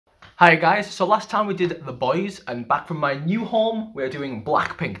Hi guys, so last time we did The Boys, and back from my new home, we're doing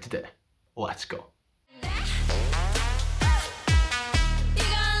Blackpink today. Let's go.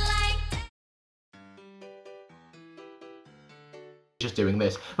 Just doing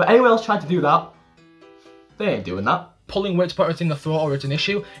this. But anyone else tried to do that, they ain't doing that. Pulling words, whether it's in the throat or it's an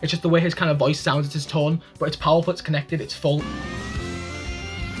issue, it's just the way his kind of voice sounds, it's his tone, but it's powerful, it's connected, it's full.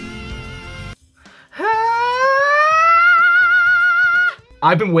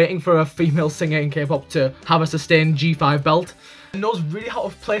 I've been waiting for a female singer in K-pop to have a sustained G5 belt. And knows really how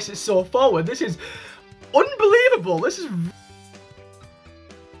to place it so forward. This is unbelievable. This is...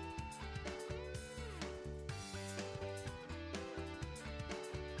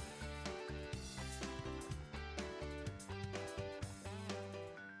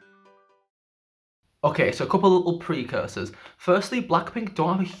 Okay, so a couple of little precursors. Firstly, Blackpink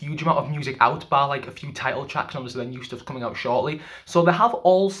don't have a huge amount of music out, bar like a few title tracks, and obviously their new stuff's coming out shortly. So they have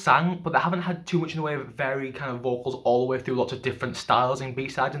all sang, but they haven't had too much in the way of very kind of vocals all the way through lots of different styles and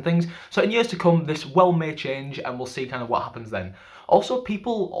B-sides and things. So in years to come, this well may change, and we'll see kind of what happens then. Also,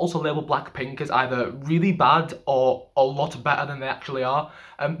 people also label Blackpink as either really bad or a lot better than they actually are.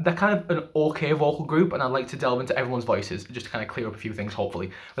 They're kind of an okay vocal group, and I'd like to delve into everyone's voices, just to kind of clear up a few things, hopefully.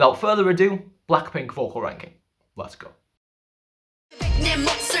 Without further ado, Blackpink vocal ranking. Let's go.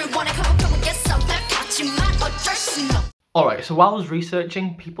 Alright, so while I was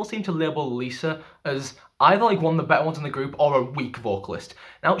researching, people seem to label Lisa as either like one of the better ones in the group or a weak vocalist.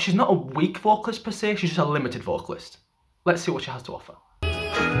 Now, she's not a weak vocalist per se, she's just a limited vocalist. Let's see what she has to offer.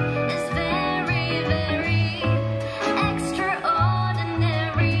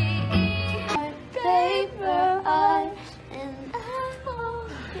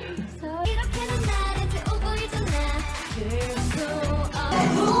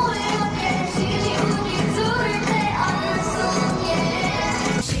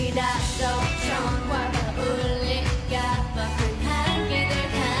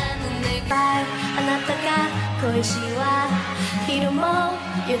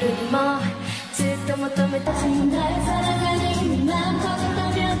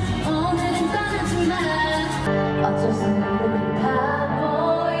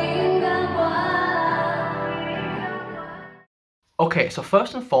 Okay, so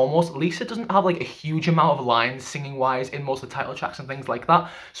first and foremost, Lisa doesn't have like a huge amount of lines singing wise in most of the title tracks and things like that,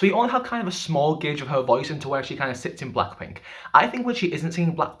 so you only have kind of a small gauge of her voice into where she kind of sits in Blackpink. I think when she isn't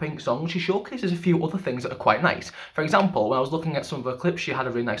singing Blackpink songs, she showcases a few other things that are quite nice. For example, when I was looking at some of her clips, she had a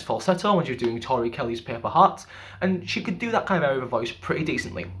really nice falsetto when she was doing Tori Kelly's Paper Hearts, and she could do that kind of area of her voice pretty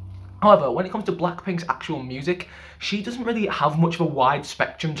decently. However, when it comes to Blackpink's actual music, she doesn't really have much of a wide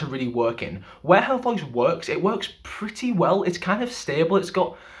spectrum to really work in. Where her voice works, it works pretty well. It's kind of stable, it's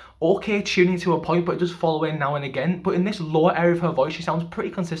got okay tuning to a point, but it does fall away now and again. But in this lower area of her voice, she sounds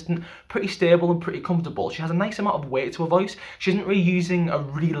pretty consistent, pretty stable and pretty comfortable. She has a nice amount of weight to her voice. She isn't really using a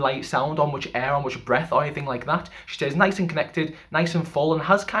really light sound on much air, on much breath or anything like that. She stays nice and connected, nice and full, and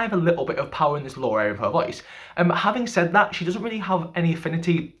has kind of a little bit of power in this lower area of her voice. Having said that, she doesn't really have any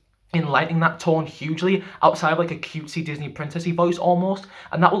affinity in lightening that tone hugely outside of like a cutesy Disney princessy voice almost,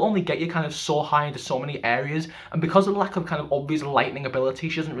 and that will only get you kind of so high into so many areas, and because of the lack of kind of obvious lightening ability,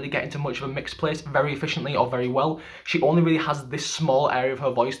 she doesn't really get into much of a mixed place very efficiently or very well. She only really has this small area of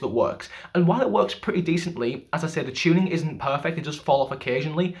her voice that works, and while it works pretty decently, as I said, the tuning isn't perfect, it does fall off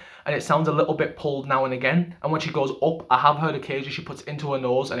occasionally, and it sounds a little bit pulled now and again, and when she goes up, I have heard occasionally she puts into her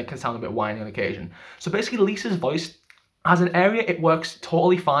nose and it can sound a bit whiny on occasion. So basically Lisa's voice, as an area, it works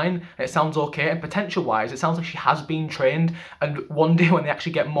totally fine, and it sounds okay, and potential-wise, it sounds like she has been trained, and one day when they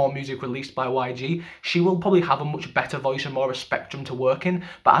actually get more music released by YG, she will probably have a much better voice and more of a spectrum to work in,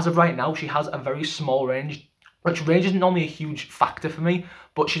 but as of right now, she has a very small range, which range isn't normally a huge factor for me,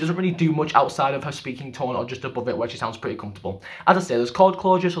 but she doesn't really do much outside of her speaking tone or just above it where she sounds pretty comfortable. As I say, there's chord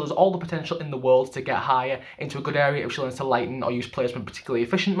closure, so there's all the potential in the world to get higher into a good area if she learns to lighten or use placement particularly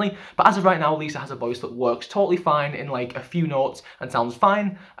efficiently, but as of right now, Lisa has a voice that works totally fine in like a few notes and sounds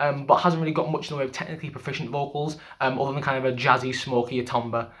fine, but hasn't really got much in the way of technically proficient vocals, other than kind of a jazzy, smoky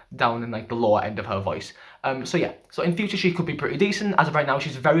timbre down in like the lower end of her voice. So yeah, so in future she could be pretty decent. As of right now,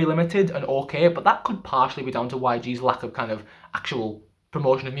 she's very limited and okay, but that could partially be down to YG's lack of kind of actual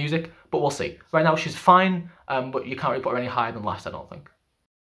promotion of music, but we'll see. Right now she's fine, but you can't really put her any higher than last, I don't think.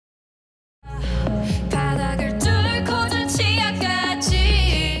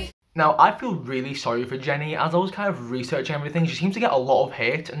 Now, I feel really sorry for Jennie. As I was kind of researching everything, she seems to get a lot of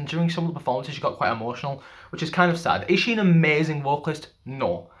hate, and during some of the performances she got quite emotional, which is kind of sad. Is she an amazing vocalist?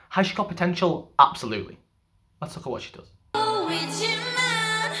 No. Has she got potential? Absolutely. Let's look at what she does.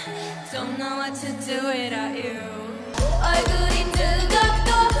 Don't know what to do without you. 얼굴이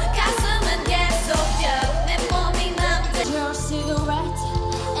뜨겁고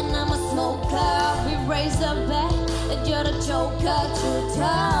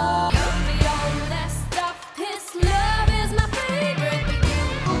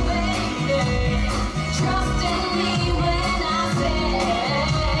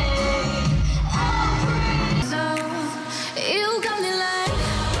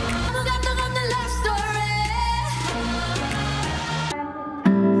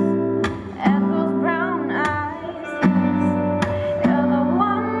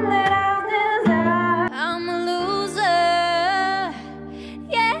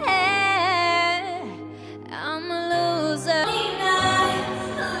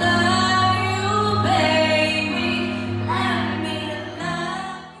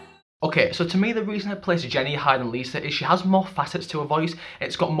Okay, so to me, the reason I place Jennie higher than Lisa is she has more facets to her voice.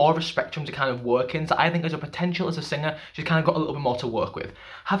 It's got more of a spectrum to kind of work in. So I think as a potential as a singer, she's kind of got a little bit more to work with.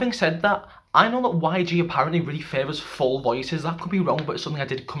 Having said that, I know that YG apparently really favours full voices. That could be wrong, but it's something I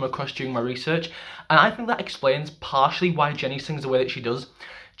did come across during my research. And I think that explains partially why Jennie sings the way that she does.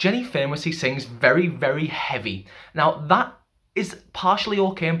 Jennie famously sings very, very heavy. Now, that is partially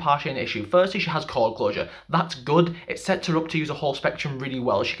okay and partially an issue. Firstly, she has chord closure. That's good. It sets her up to use a whole spectrum really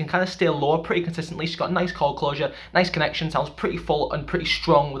well. She can kind of stay lower pretty consistently. She's got nice chord closure, nice connection, sounds pretty full and pretty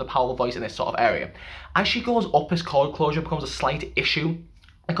strong with a powerful voice in this sort of area. As she goes up, as chord closure becomes a slight issue,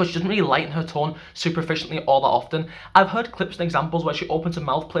 because she doesn't really lighten her tone super efficiently all that often. I've heard clips and examples where she opens her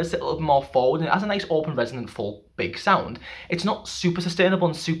mouth, places it a little bit more forward, and it has a nice open, resonant, full, big sound. It's not super sustainable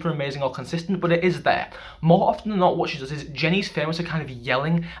and super amazing or consistent, but it is there. More often than not, what she does is Jennie's famous for kind of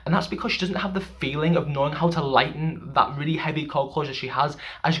yelling, and that's because she doesn't have the feeling of knowing how to lighten that really heavy chord closure she has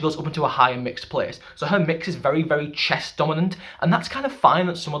as she goes up into a higher mixed place. So her mix is very, very chest dominant, and that's kind of fine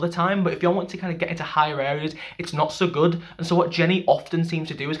at some other time, but if you're wanting to kind of get into higher areas, it's not so good. And so what Jennie often seems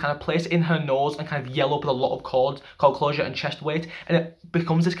to do is kind of place it in her nose and kind of yell up with a lot of chord closure and chest weight, and it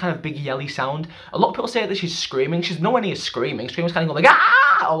becomes this kind of big yelly sound. A lot of people say that she's screaming. She's nowhere near screaming. Screaming's kind of going like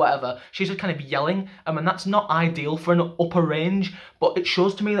ah or whatever. She's just kind of yelling, and that's not ideal for an upper range, but it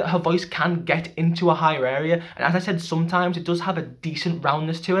shows to me that her voice can get into a higher area, and as I said, sometimes it does have a decent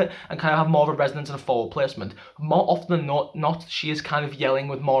roundness to it and kind of have more of a resonance and a forward placement. More often than not, she is kind of yelling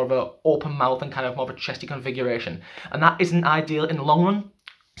with more of an open mouth and kind of more of a chesty configuration, and that isn't ideal in the long run.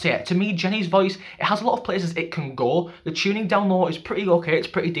 So yeah, to me, Jennie's voice, it has a lot of places it can go. The tuning down low is pretty okay, it's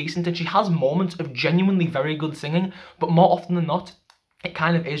pretty decent, and she has moments of genuinely very good singing, but more often than not, it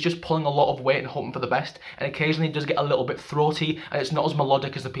kind of is just pulling a lot of weight and hoping for the best, and occasionally it does get a little bit throaty, and it's not as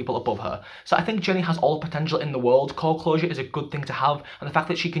melodic as the people above her. So I think Jennie has all the potential in the world. Chord closure is a good thing to have, and the fact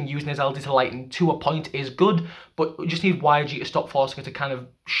that she can use nasality to lighten to a point is good, but we just need YG to stop forcing her to kind of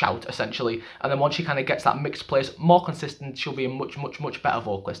shout, essentially, and then once she kind of gets that mixed place more consistent, she'll be a much better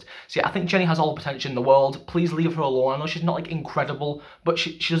vocalist. So yeah, I think Jennie has all the potential in the world. Please leave her alone. I know she's not like incredible, but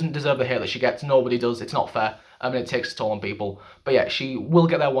she doesn't deserve the hate that she gets. Nobody does. It's not fair. I mean, it takes a toll on people. But yeah, she will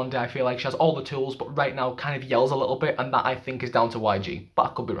get there one day, I feel like. She has all the tools, but right now kind of yells a little bit, and that I think is down to YG. But I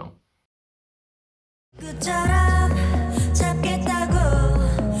could be wrong.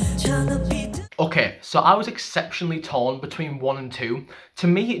 Okay, so I was exceptionally torn between 1 and 2. To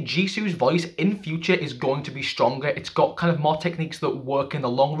me, Jisoo's voice in future is going to be stronger. It's got kind of more techniques that work in the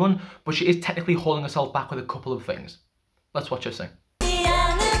long run, but she is technically holding herself back with a couple of things. Let's watch her sing.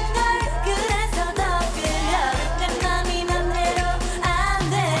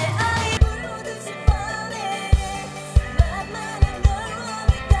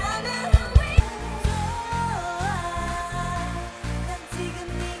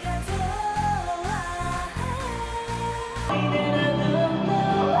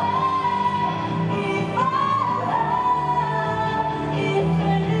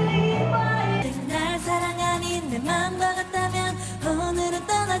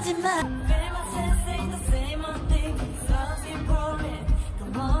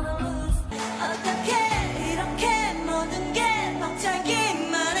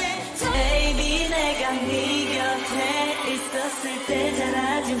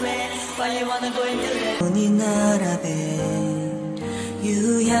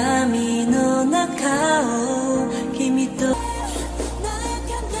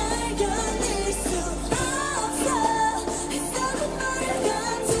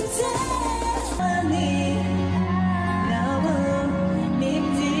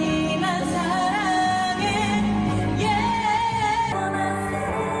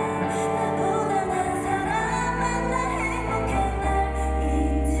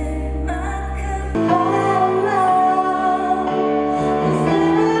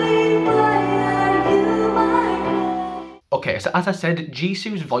 Okay, so as I said,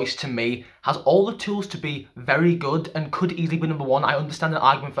 Jisoo's voice to me has all the tools to be very good and could easily be number 1. I understand an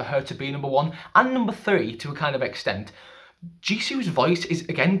argument for her to be number 1 and number 3 to a kind of extent. Jisoo's voice is,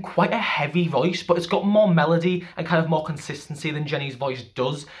 again, quite a heavy voice, but it's got more melody and kind of more consistency than Jennie's voice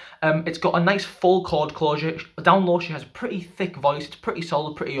does. It's got a nice full chord closure. Down low, she has a pretty thick voice. It's pretty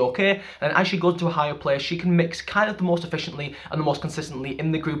solid, pretty okay. And as she goes to a higher place, she can mix kind of the most efficiently and the most consistently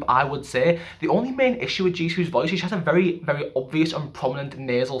in the group, I would say. The only main issue with Jisoo's voice is she has a very, very obvious and prominent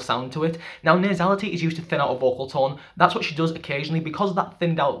nasal sound to it. Now, nasality is used to thin out a vocal tone. That's what she does occasionally. Because of that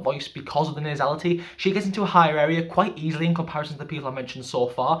thinned out voice, because of the nasality, she gets into a higher area quite easily in comparison to the people I've mentioned so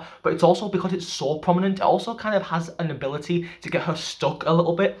far. But it's also because it's so prominent, it also kind of has an ability to get her stuck a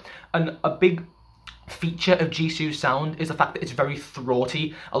little bit. And a big feature of Jisoo's sound is the fact that it's very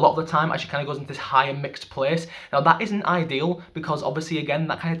throaty a lot of the time as she kind of goes into this higher mixed place. Now that isn't ideal because obviously again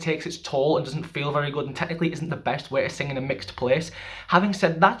that kind of takes its toll and doesn't feel very good and technically isn't the best way to sing in a mixed place. Having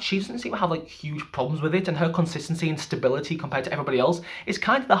said that, she doesn't seem to have like huge problems with it, and her consistency and stability compared to everybody else is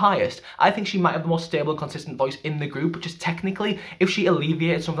kind of the highest. I think she might have the most stable and consistent voice in the group, but just technically if she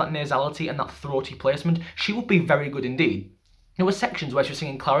alleviated some of that nasality and that throaty placement, she would be very good indeed. There were sections where she was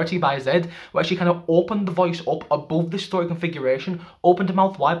singing Clarity by Zed, where she kind of opened the voice up above this throaty configuration, opened her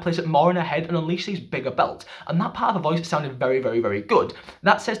mouth wide, placed it more in her head, and unleashed these bigger belts. And that part of her voice sounded very, very, very good.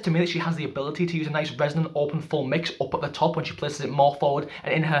 That says to me that she has the ability to use a nice resonant, open, full mix up at the top when she places it more forward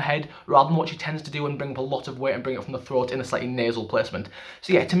and in her head, rather than what she tends to do and bring up a lot of weight and bring it from the throat in a slightly nasal placement.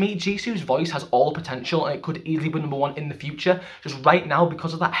 So yeah, to me, Jisoo's voice has all the potential, and it could easily be #1 in the future. Just right now,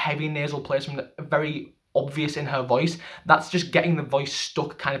 because of that heavy nasal placement, very obvious in her voice, that's just getting the voice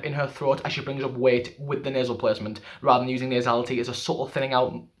stuck kind of in her throat as she brings up weight with the nasal placement, rather than using nasality as a subtle thinning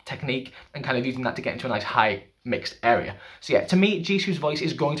out technique and kind of using that to get into a nice high mixed area. So yeah, to me, Jisoo's voice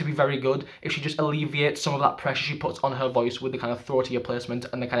is going to be very good if she just alleviates some of that pressure she puts on her voice with the kind of throatier placement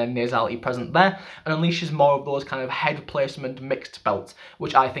and the kind of nasality present there, and unleashes more of those kind of head placement mixed belts,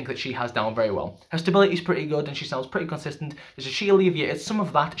 which I think that she has down very well. Her stability is pretty good and she sounds pretty consistent. If she alleviated some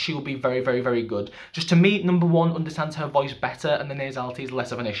of that, she will be very, very, very good. Just to me, #1 understands her voice better and the nasality is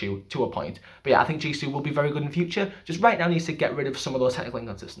less of an issue to a point. But yeah, I think Jisoo will be very good in the future. Just right now needs to get rid of some of those technical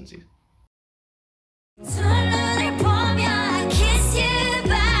inconsistencies.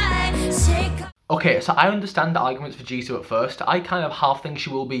 Okay, so I understand the arguments for Jisoo at first. I kind of half think she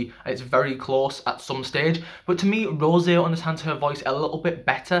will be, and it's very close at some stage, but to me, Rose understands her voice a little bit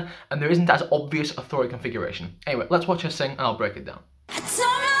better, and there isn't as obvious a throaty configuration. Anyway, let's watch her sing, and I'll break it down.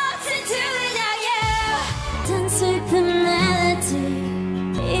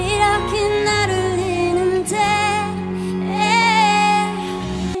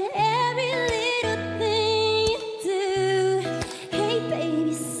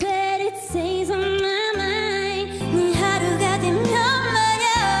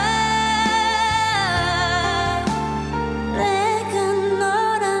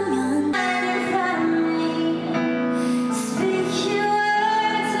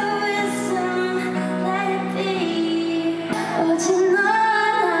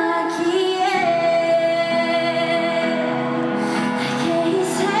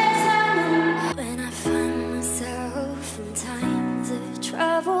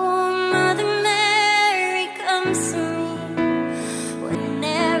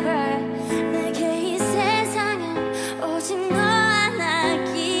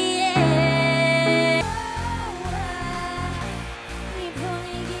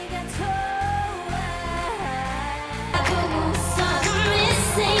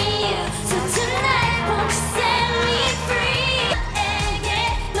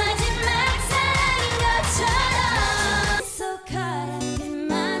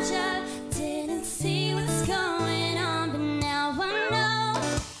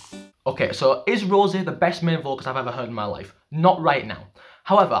 Okay, so is Rose the best main vocalist I've ever heard in my life? Not right now.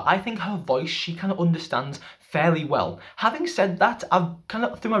 However, I think her voice, she kind of understands fairly well. Having said that, I've kind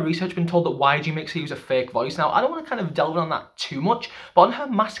of, through my research, been told that YG makes her use a fake voice. Now, I don't want to kind of delve on that too much, but on her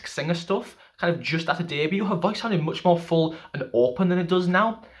Masked Singer stuff, kind of just after debut, her voice sounded much more full and open than it does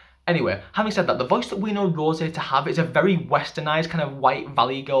now. Anyway, having said that, the voice that we know Rose to have is a very westernized kind of white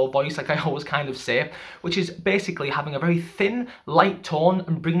valley girl voice, like I always kind of say, which is basically having a very thin, light tone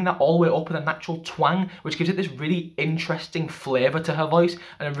and bringing that all the way up with a natural twang, which gives it this really interesting flavour to her voice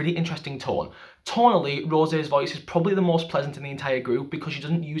and a really interesting tone. Tonally, Rose's voice is probably the most pleasant in the entire group because she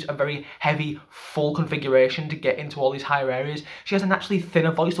doesn't use a very heavy, full configuration to get into all these higher areas. She has a naturally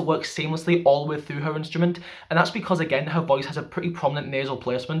thinner voice that works seamlessly all the way through her instrument, and that's because, again, her voice has a pretty prominent nasal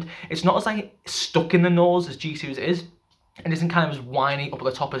placement. It's not as like stuck in the nose as Jisoo's is, and isn't kind of as whiny up at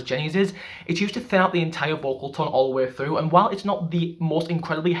the top as Jennie's is. It's used to thin out the entire vocal tone all the way through, and while it's not the most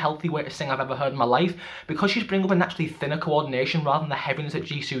incredibly healthy way to sing I've ever heard in my life, because she's bringing up a naturally thinner coordination rather than the heaviness that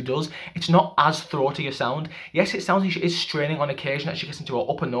Jisoo does, it's not as throaty a sound. Yes, it sounds like she is straining on occasion as she gets into her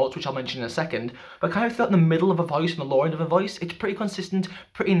upper notes, which I'll mention in a second, but kind of throughout the middle of a voice and the lower end of a voice, it's pretty consistent,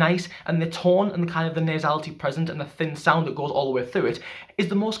 pretty nice, and the tone and the kind of the nasality present and the thin sound that goes all the way through it is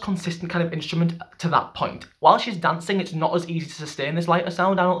the most consistent kind of instrument to that point. While she's dancing, it's not as easy to sustain this lighter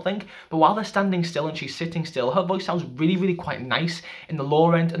sound, I don't think, but while they're standing still and she's sitting still, her voice sounds really, really quite nice in the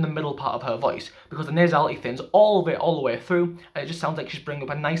lower end and the middle part of her voice, because the nasality thins all the way through, and it just sounds like she's bringing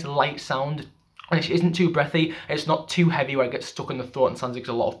up a nice light sound. And it isn't too breathy, it's not too heavy where it gets stuck in the throat and sounds like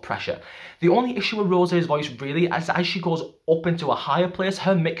there's a lot of pressure. The only issue with Rose's voice really is as she goes up into a higher place,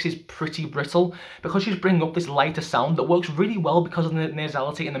 her mix is pretty brittle because she's bringing up this lighter sound that works really well because of the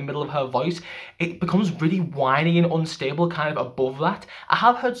nasality in the middle of her voice. It becomes really whiny and unstable kind of above that. I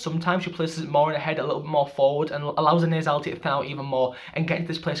have heard sometimes she places it more in her head, a little bit more forward, and allows the nasality to thin out even more and get into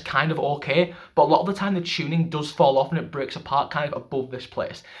this place kind of okay, but a lot of the time the tuning does fall off and it breaks apart kind of above this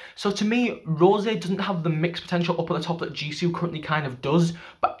place. So to me, Rose doesn't have the mix potential up at the top that Jisoo currently kind of does,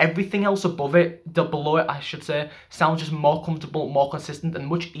 but everything else above it, below it I should say, sounds just more comfortable, more consistent, and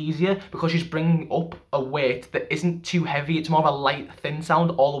much easier because she's bringing up a weight that isn't too heavy. It's more of a light, thin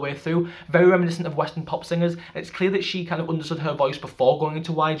sound all the way through, very reminiscent of Western pop singers. And it's clear that she kind of understood her voice before going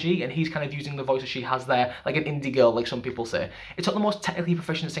into YG, and he's kind of using the voice that she has there, like an indie girl, like some people say. It's not the most technically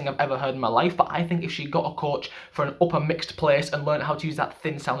proficient thing I've ever heard in my life, but I think if she got a coach for an upper mixed place and learned how to use that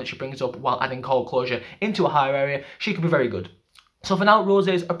thin sound that she brings up while adding chord closure into a higher area, she could be very good. So for now, Rose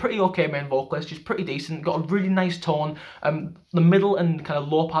is a pretty okay main vocalist. She's pretty decent, got a really nice tone. The middle and kind of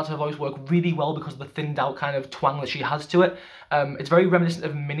low parts of her voice work really well because of the thinned out kind of twang that she has to it. It's very reminiscent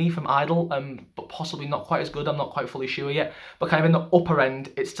of Minnie from Idol, but possibly not quite as good. I'm not quite fully sure yet. But kind of in the upper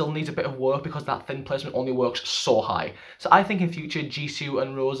end, it still needs a bit of work because that thin placement only works so high. So I think in future, Jisoo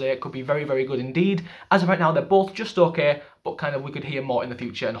and Rose could be very, very good indeed. As of right now, they're both just okay, but kind of we could hear more in the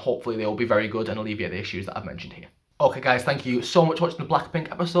future, and hopefully they'll be very good and alleviate the issues that I've mentioned here. Okay guys, thank you so much for watching the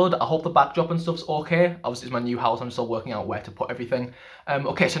Blackpink episode. I hope the backdrop and stuff's okay. Obviously it's my new house, I'm still working out where to put everything.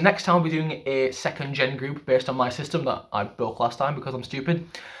 Okay, so next time I'll be doing a second gen group based on my system that I broke last time because I'm stupid.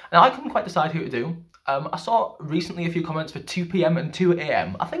 Now I couldn't quite decide who to do. I saw recently a few comments for 2 PM and 2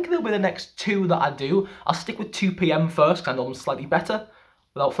 AM. I think they'll be the next two that I do. I'll stick with 2 PM first because I know them slightly better.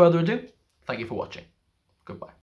 Without further ado, thank you for watching. Goodbye.